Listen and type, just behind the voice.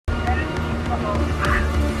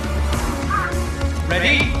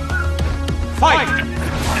Ready? Fight!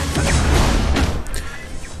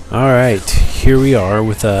 Alright, here we are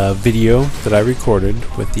with a video that I recorded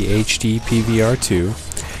with the HD PVR 2.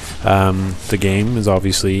 The game is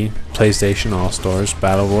obviously PlayStation All-Stars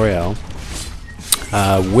Battle Royale.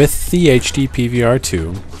 With the HD PVR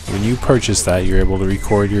 2, when you purchase that, you're able to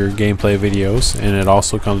record your gameplay videos, and it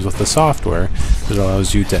also comes with the software that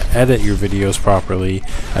allows you to edit your videos properly,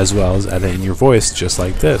 as well as edit in your voice just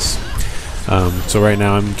like this. So right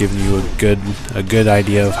now I'm giving you a good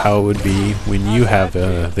idea of how it would be when you have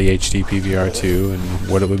the HD PVR 2 and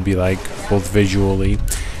what it would be like both visually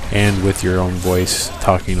and with your own voice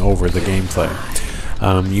talking over the gameplay.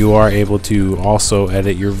 You are able to also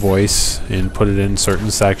edit your voice and put it in certain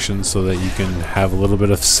sections so that you can have a little bit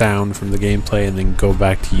of sound from the gameplay and then go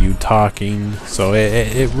back to you talking. So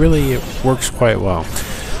it really works quite well.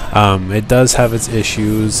 It does have its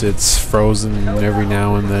issues. It's frozen every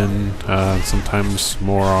now and then, sometimes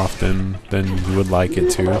more often than you would like it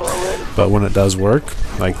to. But when it does work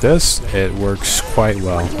like this, it works quite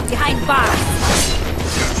well. Behind bars.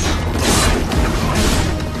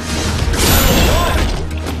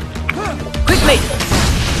 Quickly!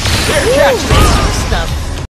 Here, catch me!